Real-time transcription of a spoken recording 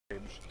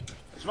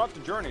It's not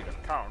the journey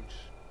that counts.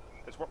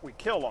 It's what we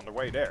kill on the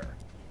way there.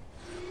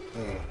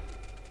 Hmm.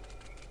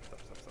 Step,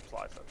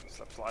 slide,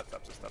 step, slide,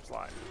 step,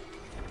 slide.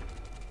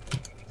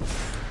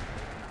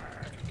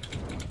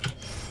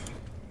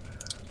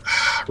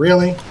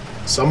 Really?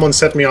 Someone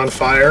set me on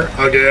fire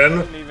again?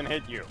 Didn't even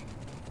hit you.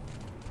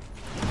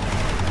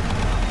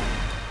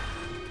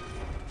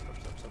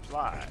 Step,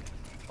 slide.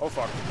 Oh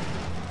fuck.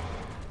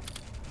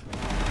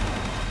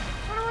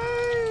 Run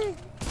away!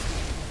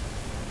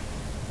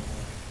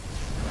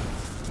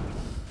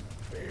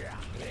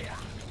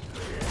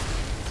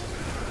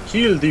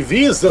 Kill the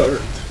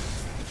wizard!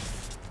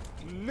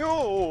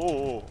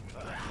 No!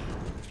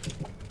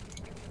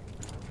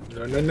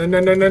 No, no, no, no,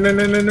 no, no, no,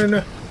 no, no,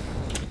 no.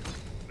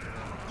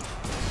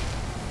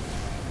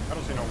 I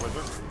don't see no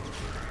wizard.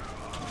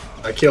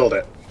 I killed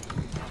it.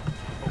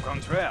 Au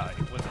contraire,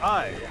 it was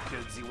I who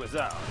killed the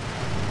wizard.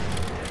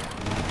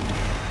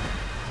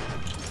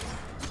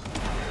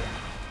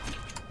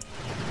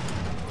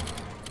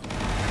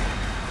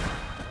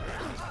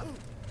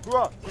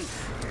 Hurrah!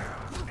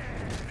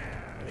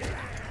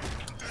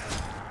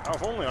 Oh,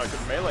 if only I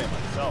could melee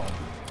myself.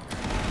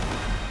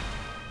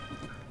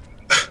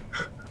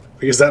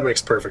 Because that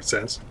makes perfect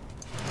sense.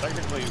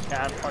 Technically, you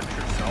can punch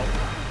yourself.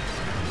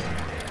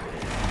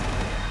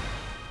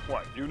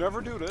 What, you never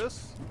do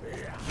this?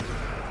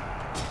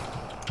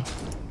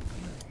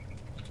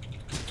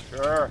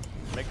 Sure,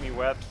 make me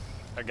wet.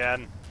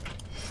 Again.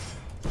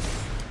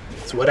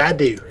 That's what I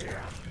do.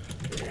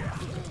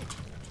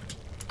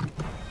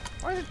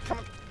 Why did it come...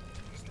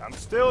 Stand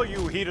still,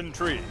 you heathen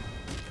tree.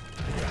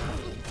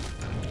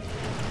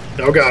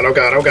 Oh god, oh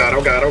god, oh god,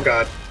 oh god, oh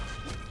god.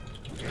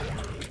 Do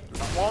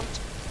not want.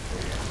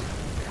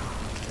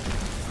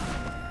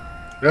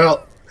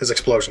 Well, his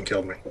explosion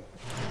killed me.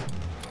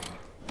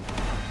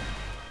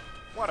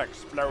 What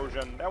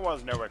explosion? There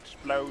was no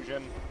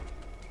explosion.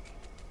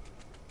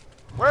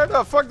 Where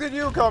the fuck did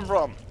you come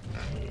from?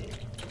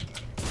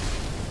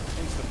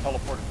 Instant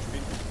teleported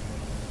tree.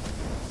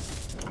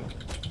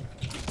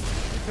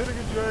 Keep hitting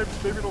it,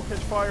 James. Maybe it'll catch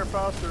fire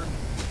faster.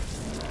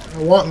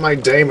 I want my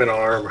Damon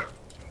arm.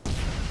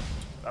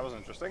 That was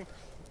interesting.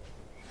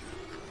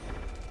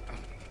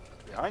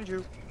 Behind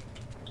you.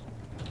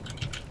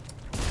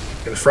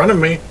 In front of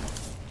me.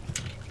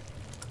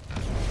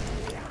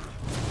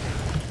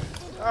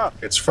 Ah,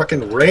 It's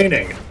fucking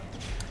raining.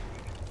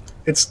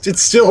 It's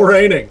still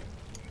raining.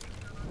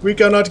 We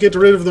cannot get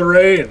rid of the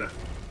rain.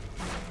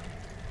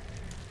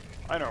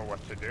 I know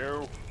what to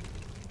do.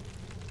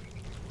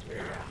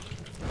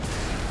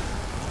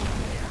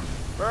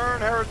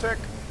 Burn, heretic!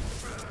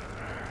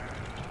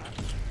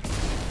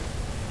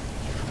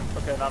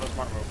 Okay, not a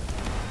smart move.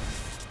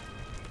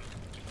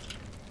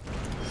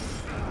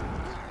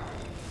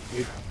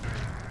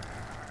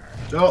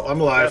 Oh,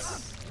 I'm alive.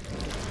 Yes.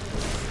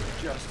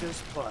 Just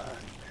as planned.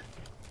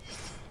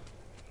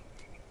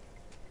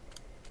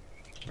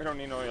 We don't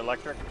need no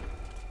electric.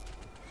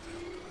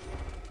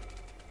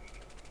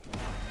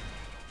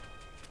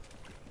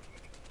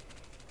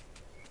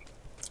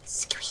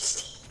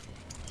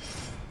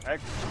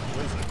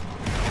 Exquisite.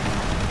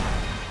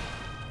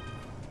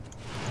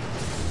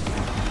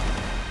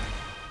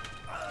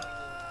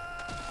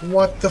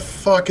 What the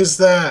fuck is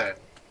that?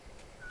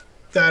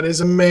 That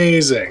is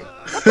amazing.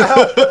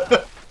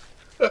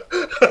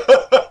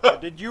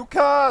 What did you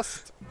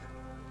cast?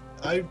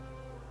 I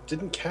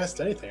didn't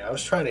cast anything. I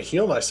was trying to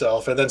heal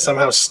myself, and then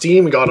somehow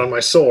steam got on my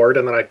sword,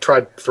 and then I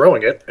tried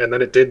throwing it, and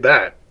then it did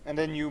that. And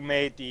then you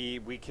made the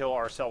we kill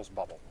ourselves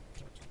bubble.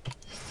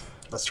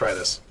 Let's try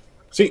this.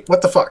 See,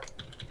 what the fuck?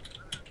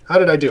 How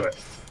did I do it?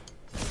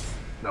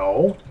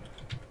 No.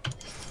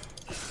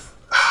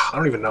 I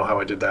don't even know how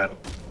I did that.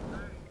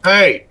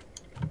 Hey!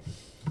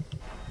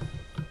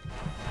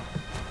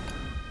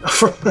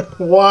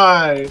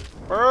 Why?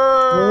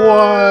 Burn!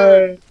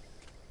 Why?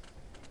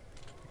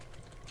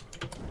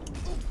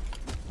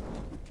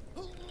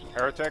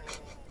 Heretic.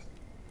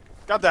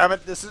 God damn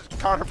it, this is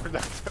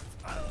counterproductive.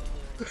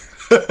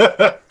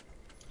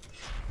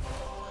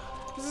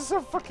 This is so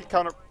fucking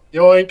counter...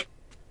 Yoink.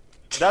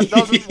 That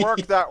doesn't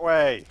work that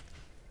way.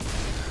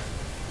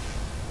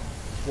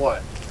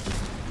 What?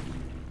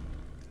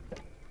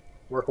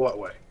 Work what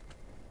way?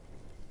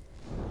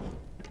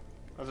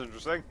 That's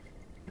interesting.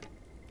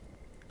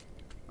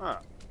 Huh.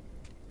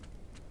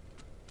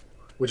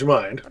 Would you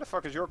mind? Where the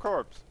fuck is your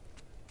corpse?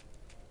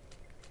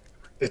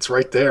 It's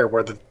right there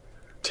where the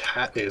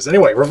hat is.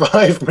 Anyway,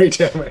 revive me,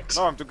 damn it.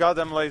 No, I'm too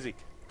goddamn lazy.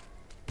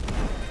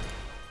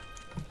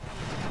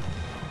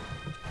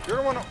 You're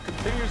the one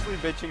continuously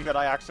bitching that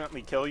I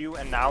accidentally kill you,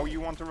 and now you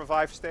want to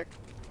revive stick?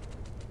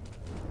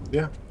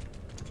 Yeah.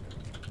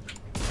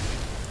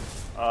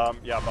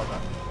 Yeah, about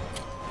that.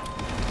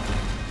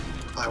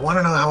 I want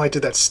to know how I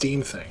did that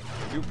steam thing.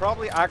 You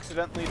probably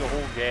accidentally the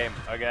whole game,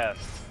 again.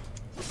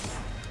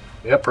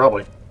 Yeah,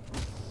 probably.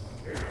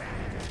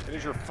 It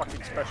is your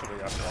fucking specialty,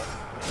 after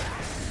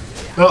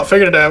all. Oh,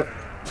 figured it out.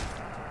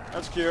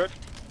 That's cute.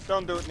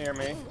 Don't do it near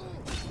me.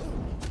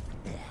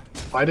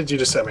 Why did you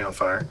just set me on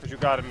fire? Because you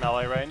got in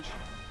melee range.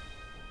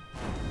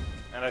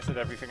 And I set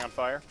everything on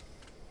fire.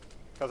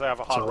 Because I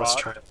have a hot So let's rod.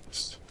 try it.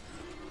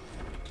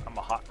 I'm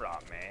a hot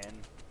rod, man.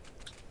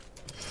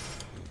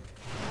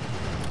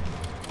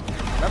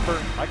 Remember,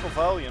 Michael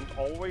Valiant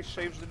always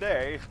saves the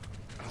day.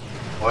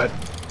 What?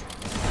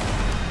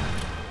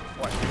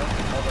 What, you don't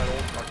know that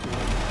old cartoon?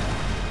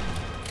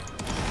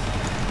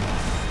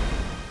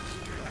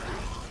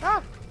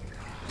 Ah!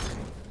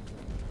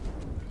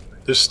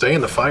 Just stay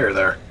in the fire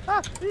there.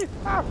 Ah!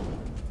 Ah!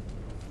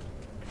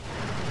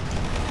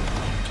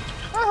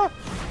 Ah!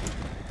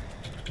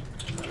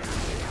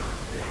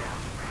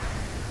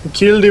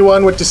 Kill the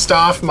one with the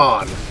staff,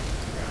 man.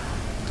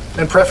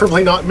 And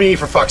preferably not me,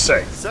 for fuck's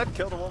sake. Said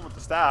kill the one with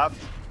the staff.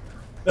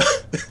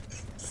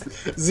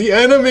 The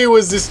enemy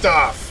was the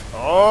staff.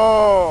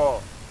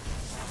 Oh!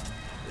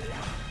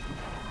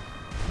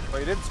 Well,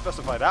 you didn't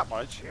specify that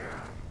much.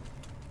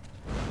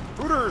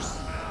 Hooters!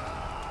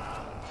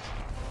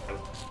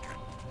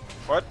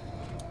 What?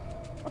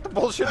 What the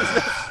bullshit is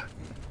this?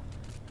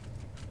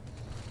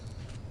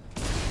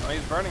 Oh,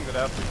 he's burning to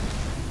death.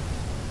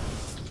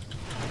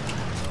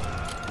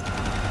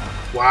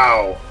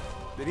 Wow.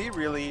 Did he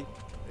really?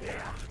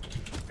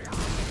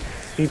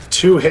 He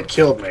 2-hit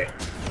killed me.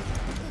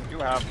 You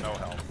have no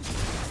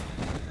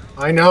health.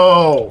 I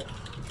know.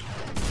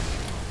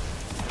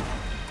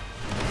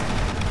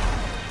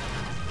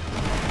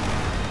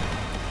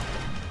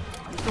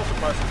 I'm still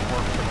surprised it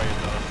works the way it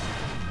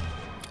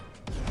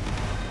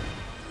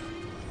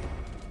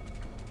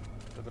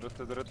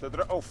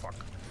does. Oh fuck.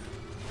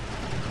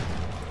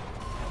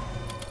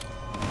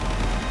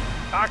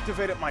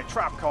 Activated my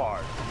trap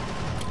card.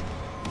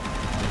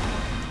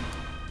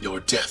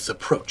 Your death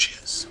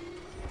approaches.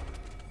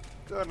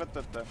 Oh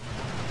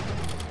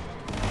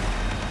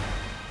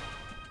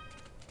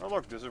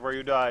look, this is where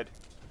you died.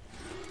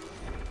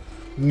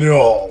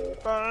 No.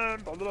 Hey,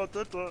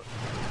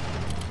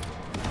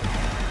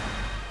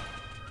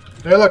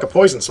 look, a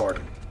poison sword.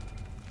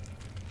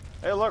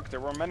 Hey look, there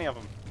were many of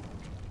them.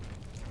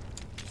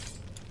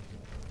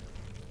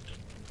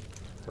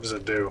 What does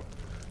it do?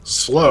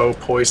 Slow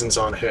poisons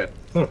on hit.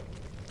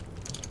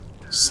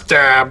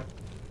 Stab.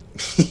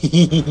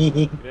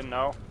 You didn't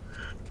know?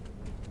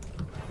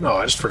 No,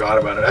 I just forgot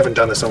about it. I haven't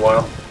done this in a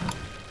while.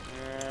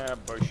 Yeah,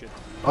 bullshit.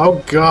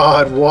 Oh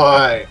god,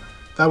 why?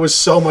 That was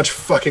so much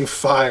fucking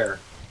fire.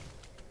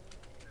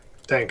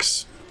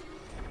 Thanks.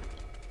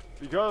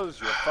 Because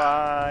you're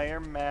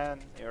fireman.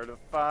 You're the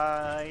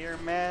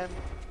fireman.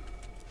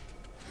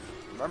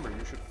 Remember,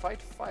 you should fight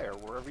fire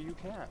wherever you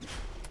can.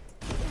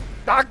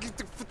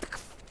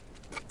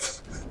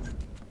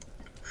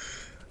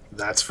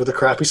 That's for the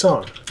crappy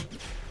song.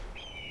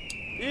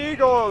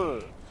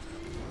 Eagle!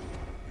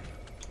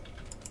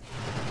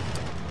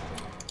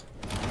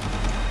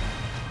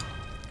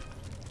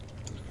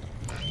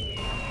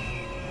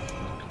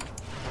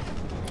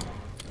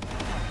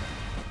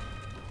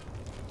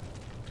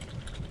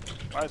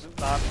 Why is it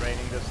not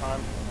raining this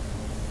time?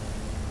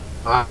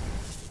 Ah.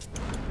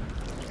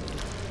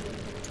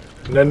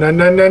 No, no,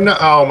 no, no, no.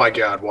 Oh my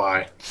god,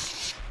 why?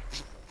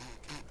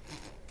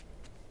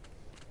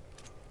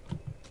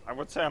 I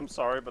would say I'm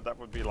sorry, but that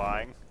would be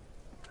lying.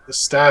 The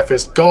staff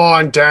is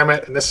gone, damn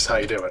it. And this is how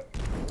you do it.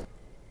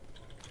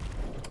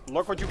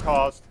 Look what you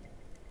caused.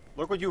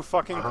 Look what you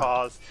fucking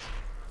caused.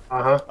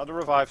 Uh-huh. Now the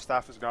revive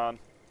staff is gone.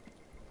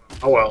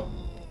 Oh well.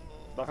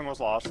 Nothing was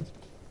lost.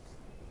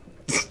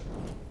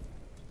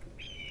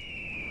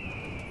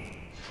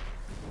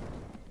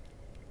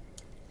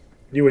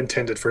 You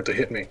intended for it to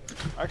hit me.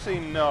 Actually,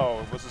 no.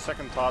 It was the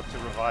second thought to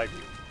revive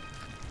you.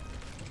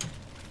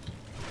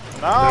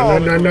 Now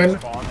No, no, no, no.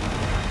 spawn.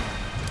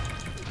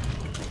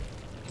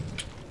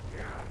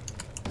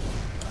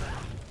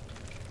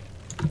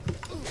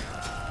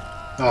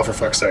 Oh, for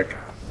fuck's sake.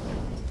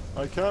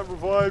 I can't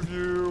revive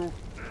you.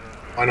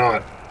 Why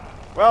not?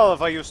 Well,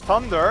 if I use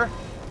thunder,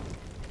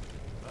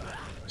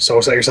 So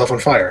set yourself on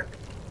fire.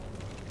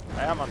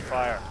 I am on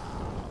fire.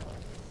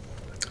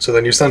 So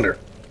then use thunder.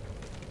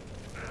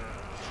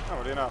 Oh,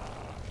 what do you know?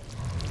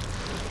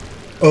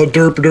 Oh,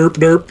 derp, derp,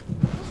 derp.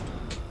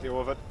 Deal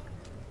with it.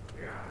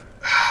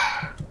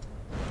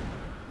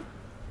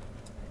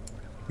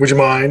 Would you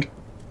mind?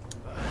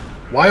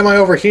 Why am I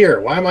over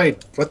here? Why am I...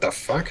 What the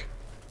fuck?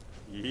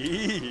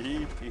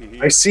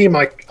 I see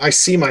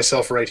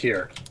myself right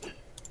here.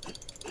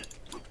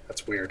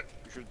 That's weird.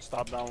 You should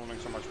stop downloading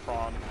so much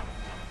prawn.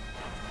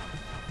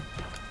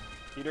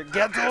 Either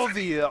get over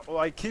here or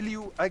I kill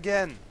you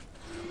again.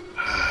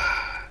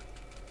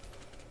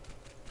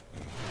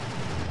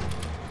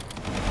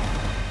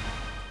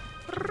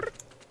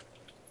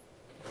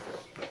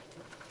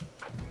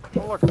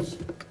 Oh, look, it's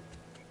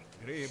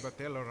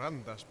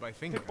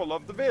people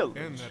of the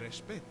village.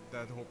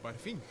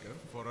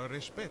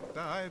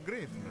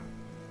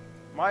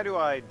 Why do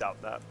I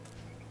doubt that?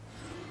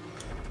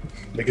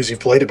 Because you've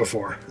played it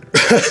before.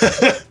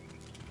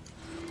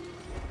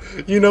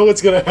 You know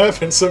what's gonna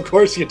happen, so of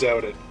course you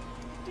doubt it.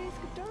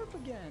 You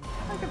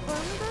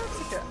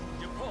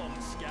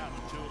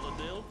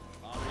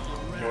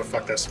know what,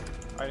 fuck this.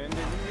 I didn't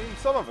even mean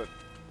some of it.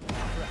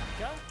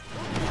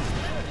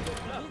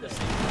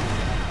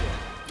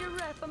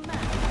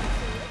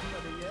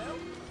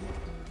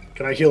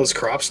 Can I heal his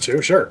crops too?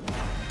 Sure.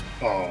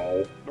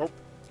 Oh. Nope.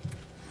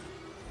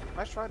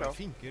 Nice try though.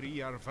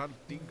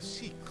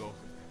 Sicko.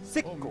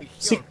 Sicko.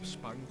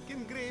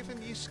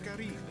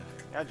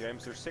 Yeah,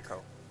 James, they're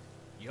sicko.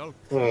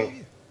 Oh.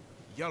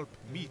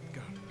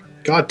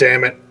 God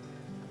damn it.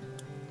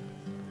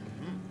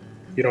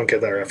 You don't get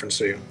that reference,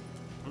 do you?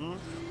 Hmm?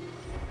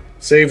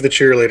 Save the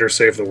cheerleader,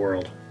 save the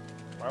world.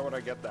 Why would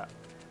I get that?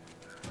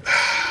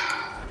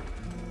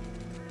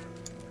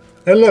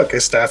 And look,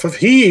 a staff of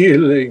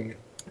healing.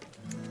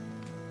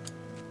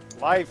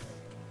 Life.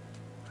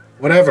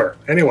 Whatever.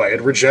 Anyway,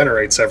 it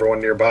regenerates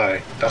everyone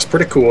nearby. That's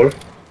pretty cool.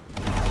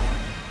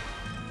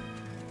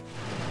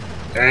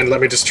 And let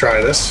me just try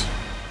this.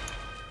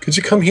 Could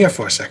you come here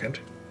for a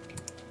second?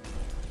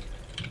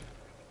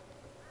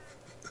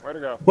 Way to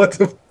go. What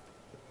the...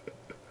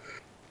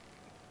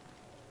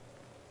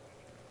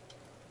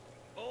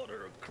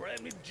 Order a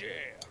crummy jam.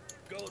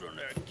 Go to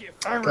their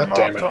gift. God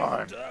damn it.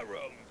 Time.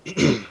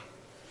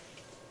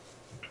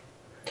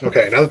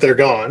 Okay, now that they're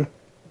gone,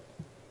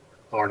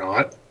 or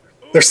not,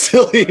 they're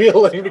still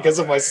healing because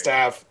of my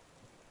staff.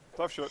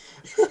 Tough shit.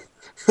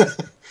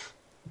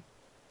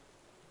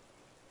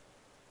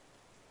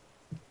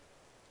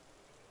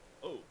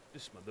 Oh,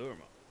 this is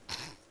Madurma.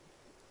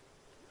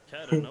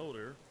 Cat and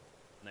older.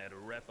 Now to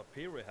wrap up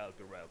here, help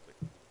you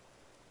routely.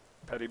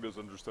 Petty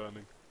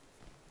misunderstanding.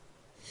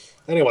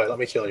 Anyway, let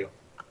me kill you.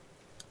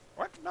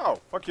 What? No.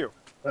 Fuck you.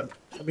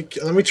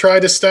 Let me try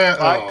the staff.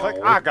 Right, click.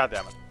 Oh. Ah,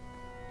 goddammit.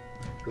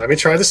 Let me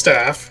try the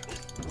staff.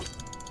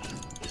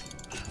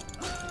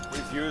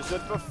 We've used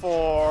it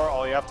before.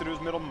 All you have to do is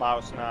middle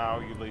mouse now,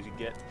 you lazy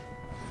git.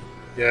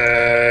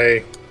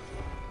 Yay.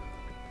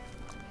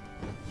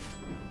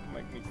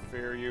 Make me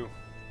fear you.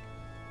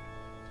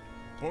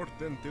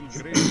 Porten till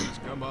grevens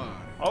kammare.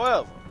 Oh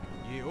well.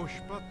 Ge oss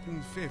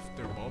spatten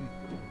fefterbom.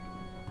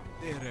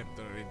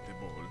 Därefter inte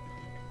boll.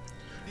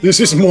 This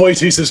is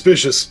mighty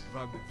suspicious.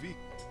 Vad vi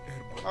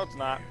No, it's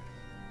not.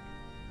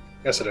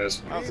 Yes, it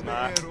is. No, it's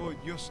not. och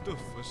just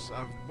stuffas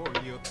av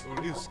boljot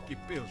och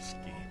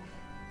lyski-pilski.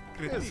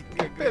 Pilski,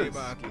 Kritika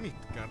greva att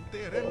mitkar,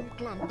 det är en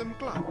klantem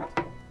klant.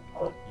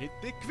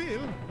 Lite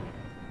kvill.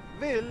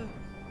 Vill.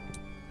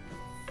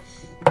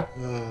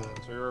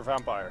 So you're a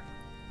vampire.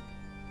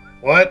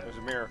 What? There's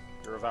a mirror.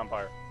 You're a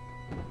vampire.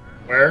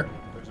 Where?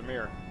 There's a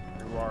mirror.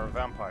 You are a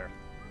vampire.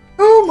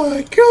 Oh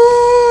my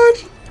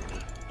god!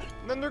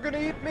 And then they're gonna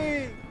eat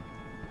me!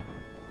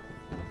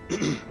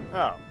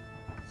 Oh.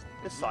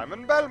 It's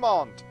Simon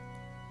Belmont!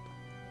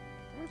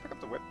 Let me pick up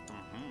the whip.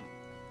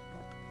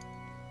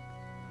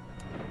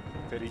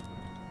 Pity.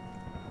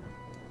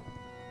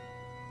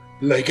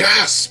 Le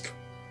gasp!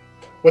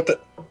 What the?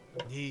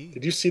 Ni,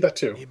 Did you see that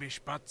too?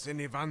 spatsen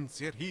i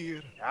vanser hier.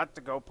 You have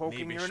to go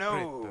poking your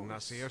nose.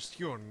 ser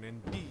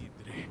stjörnen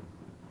didre.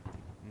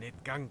 Net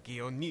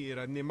ganki och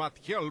nira ni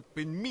mat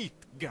hjälpen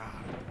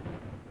Midgard.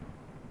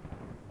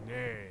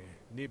 Nej,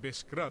 ni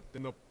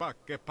beskratten och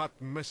packe pat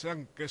med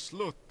sanke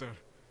slotter.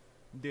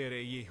 Där är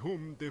i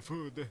humde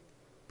fude,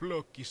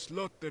 plock i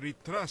slotter i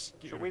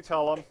trasker. Should we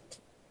tell them?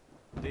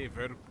 Det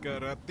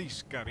verkar att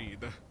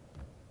diskarida.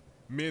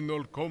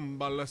 Minol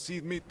komballa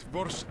sid mitt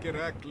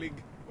vorskeräklig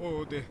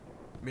ode.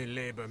 Min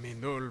leba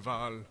min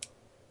ulval.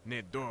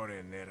 Ne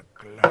dåren är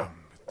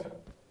klamt.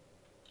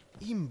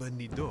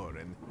 Imban i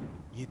dåren.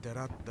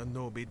 Gitteratta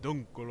nobi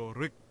dunkolo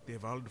rykte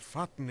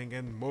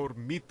valdfattningen mor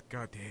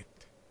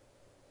mittkadet.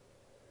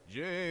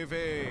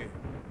 Jeve.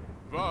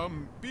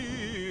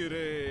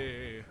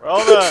 Vampire.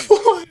 Well then.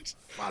 What?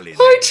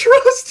 I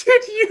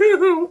trusted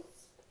you!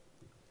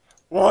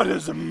 What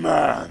is a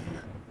man?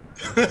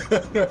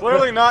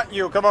 Clearly not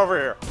you. Come over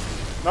here.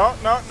 No,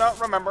 no, no.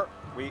 Remember.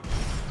 We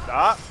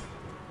stop.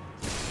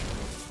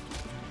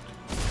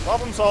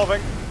 Problem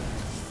solving.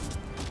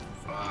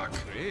 Fuck.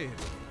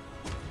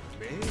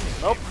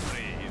 Nope.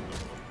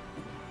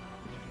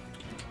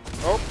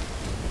 Nope.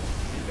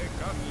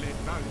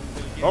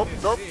 Nope,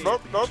 nope,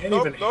 nope, nope, Can't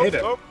nope, even nope, hit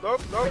him. nope,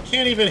 nope, I nope,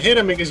 can't even hit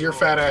him because your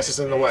fat ass is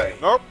in the way.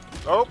 nope,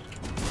 nope,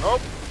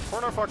 nope.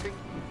 Corner fucking.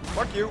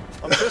 Fuck you.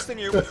 I'm fisting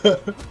you.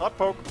 Hot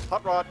poke.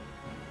 Hot rod.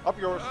 Up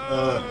yours.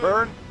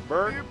 Burn.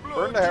 Burn.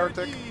 Burn the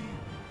heretic.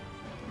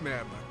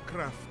 Med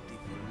kraftig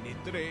ni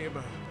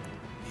treba.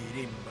 I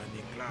rimba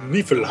ni klar.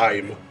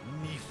 Niflheim.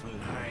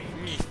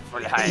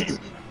 Niflheim.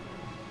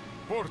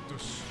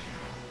 Portus.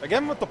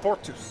 Again with the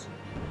Portus.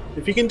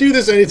 If he can do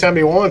this anytime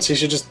he wants, he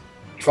should just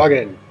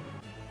fucking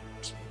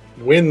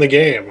win the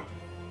game.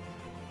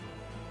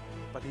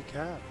 But he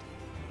can't.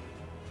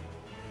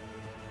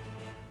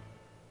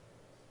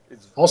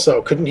 It's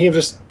Also, couldn't he have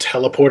just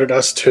teleported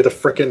us to the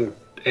frickin'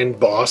 end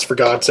boss, for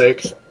God's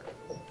sake?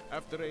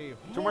 After a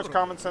Too much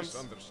common sense.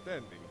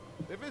 misunderstanding,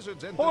 the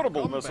wizards entered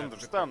horrible combat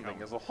misunderstanding.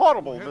 with Is a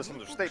horrible the camp, who had no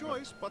misunderstatement.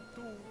 choice but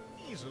to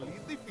easily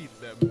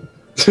defeat them.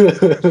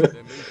 Thrust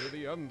them into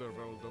the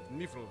underworld of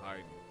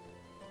Niflheim.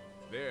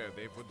 There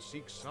they would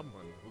seek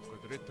someone who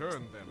could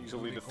return them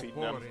Easily to the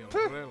defeating them.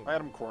 corporeal realm. I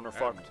had him corner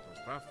fucked. and to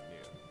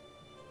Fafnir.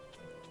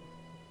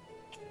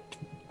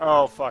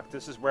 Oh fuck!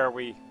 This is where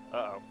we.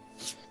 Uh oh.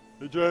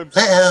 Hey James.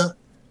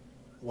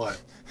 What?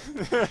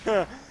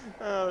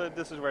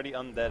 This is where the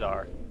undead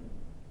are.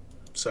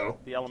 So,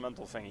 The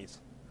elemental thingies.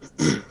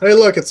 hey,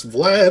 look, it's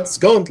Vlad's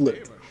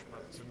gauntlet.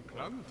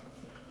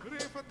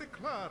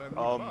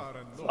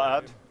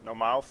 Vlad, no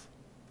mouth.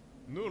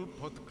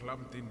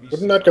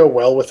 Wouldn't that go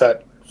well with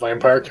that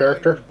vampire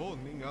character?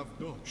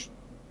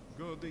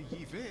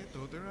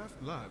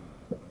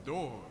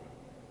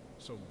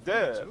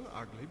 Dead.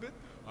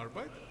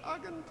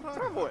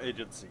 Travel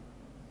agency.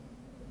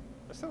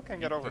 I still can't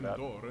get over that.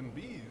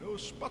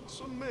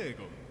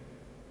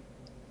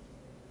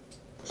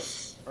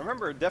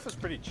 Remember, Def is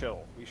pretty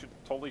chill. We should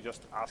totally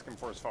just ask him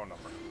for his phone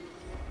number.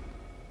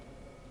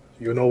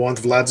 You don't want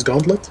Vlad's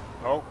gauntlet?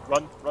 No,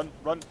 run, run,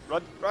 run,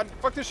 run, run!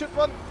 Fuck this shit,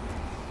 run!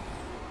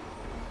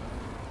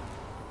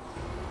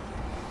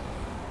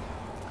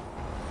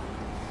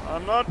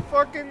 I'm not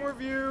fucking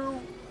with you!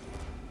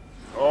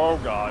 Oh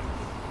god.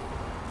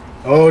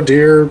 Oh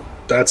dear,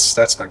 that's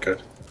not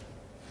good.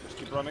 Just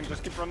keep running,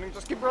 just keep running,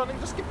 just keep running,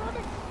 just keep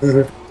running!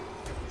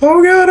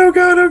 Oh god, oh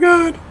god, oh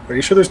god! Are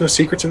you sure there's no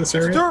secrets in this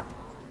area?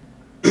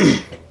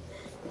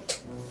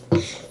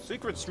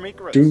 Secret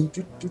smeekret.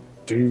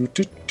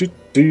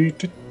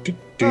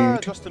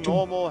 Just a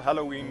normal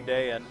Halloween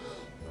day and...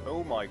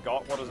 Oh my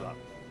god, what is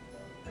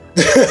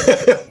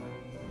that?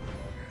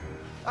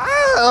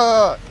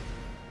 Ah!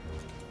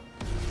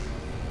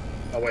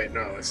 Oh wait,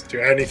 no, it's do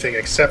anything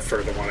except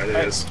for the one it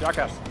Hey, is.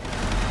 jackass.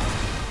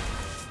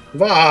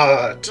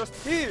 What? Just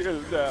heal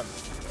them.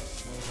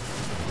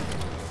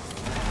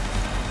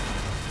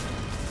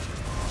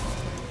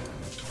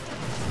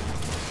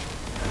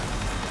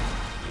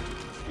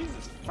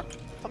 Jesus, fucking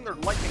thunder,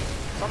 lightning,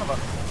 son of a...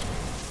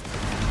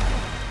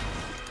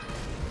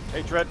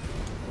 Hey, Tread.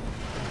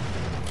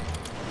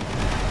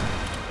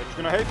 He's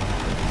gonna hate.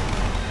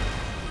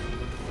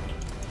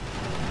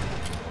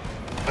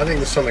 I think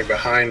there's something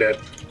behind it.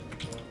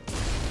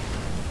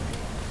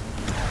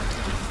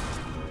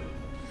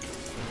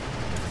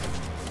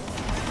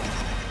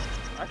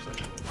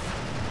 Actually.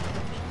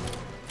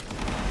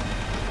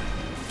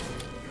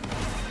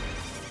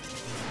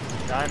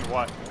 Behind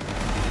what?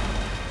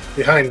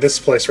 Behind this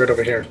place right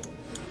over here.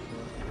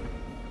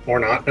 Or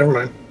not, never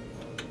mind.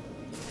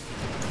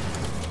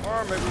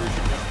 Or maybe we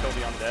should just kill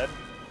the undead.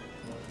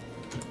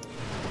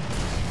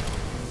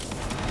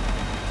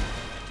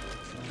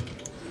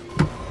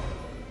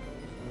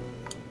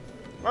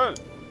 Well,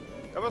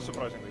 that was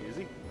surprisingly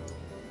easy.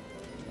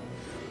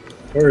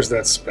 Where's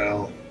that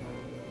spell?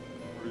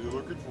 What are you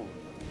looking for?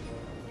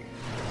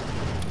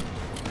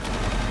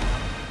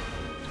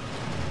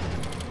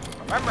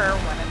 Remember,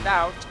 when in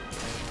doubt.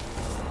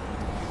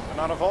 And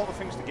out of all the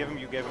things to give him,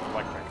 you gave him a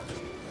electric.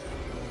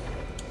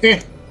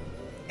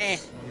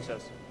 He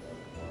says.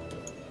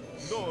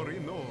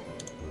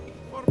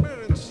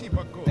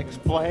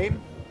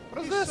 Explain?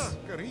 What is this?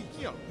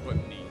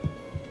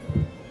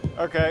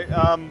 Okay,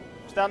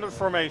 standard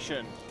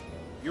formation.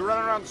 You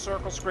run around the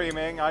circle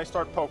screaming, I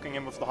start poking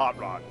him with the hot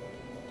rod.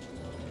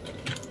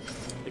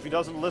 If he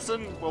doesn't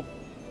listen, we'll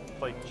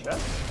play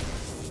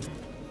chess.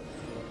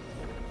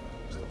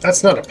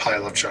 That's not a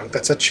pile of junk,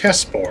 that's a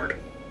chessboard.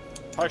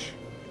 Hush.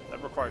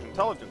 That requires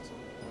intelligence.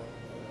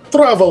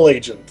 Travel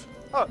agent.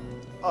 Uh.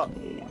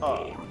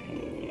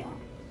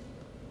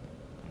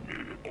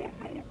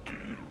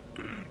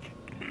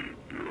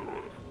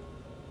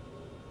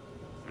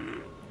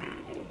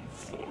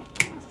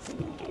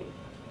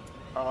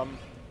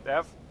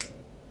 Dev?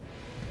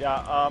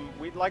 Yeah,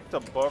 we'd like to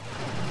book...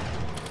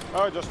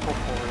 Oh, just book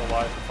for real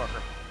life,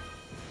 fucker.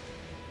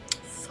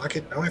 Fuck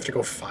it, now I have to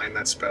go find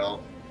that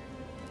spell.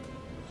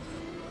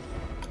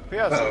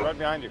 P.S. Uh-oh. Right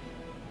behind you.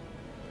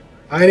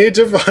 I need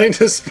to find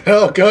a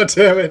spell, god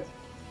damn it.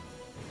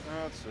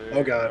 Let's see.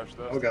 Oh god, There's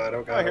this. oh god,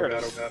 oh god, here oh it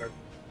god, is. oh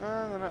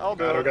god, I'll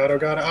do oh it. god, oh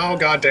god, oh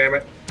god damn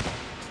it.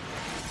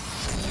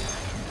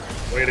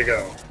 Way to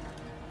go.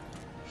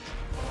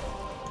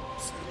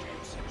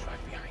 James, it's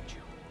right behind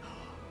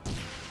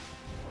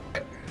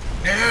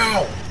you.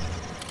 Now!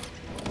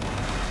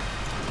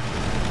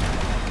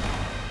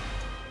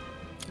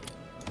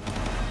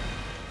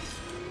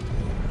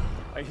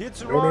 I hit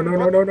the No, wrong no, no,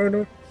 button. no, no, no,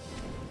 no.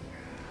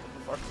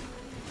 Fuck.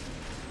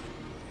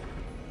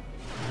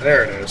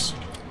 There it is.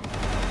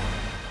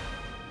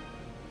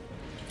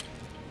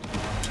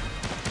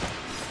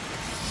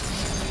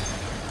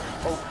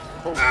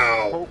 Poke,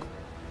 Ow. poke.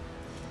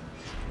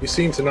 You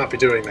seem to not be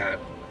doing that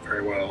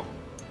very well.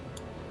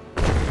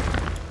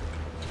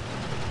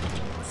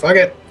 Fuck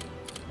it.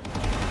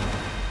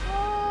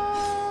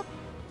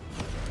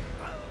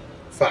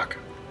 Fuck.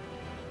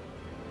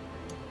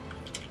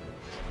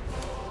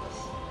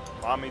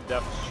 Mommy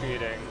Def's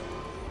cheating.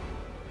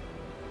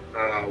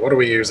 What do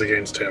we use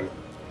against him?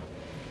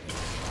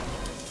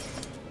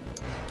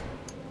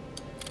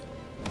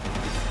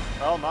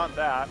 Oh, not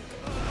that.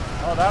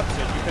 Oh, that's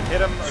it. You can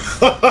hit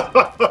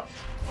him.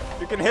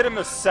 You can hit him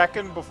a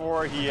second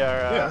before he.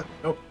 Yeah,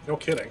 no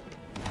kidding.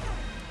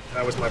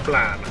 That was my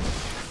plan.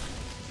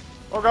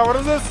 Oh god, what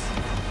is this?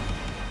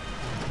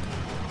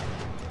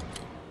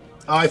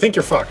 I think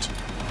you're fucked.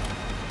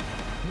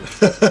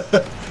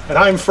 And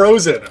I'm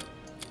frozen.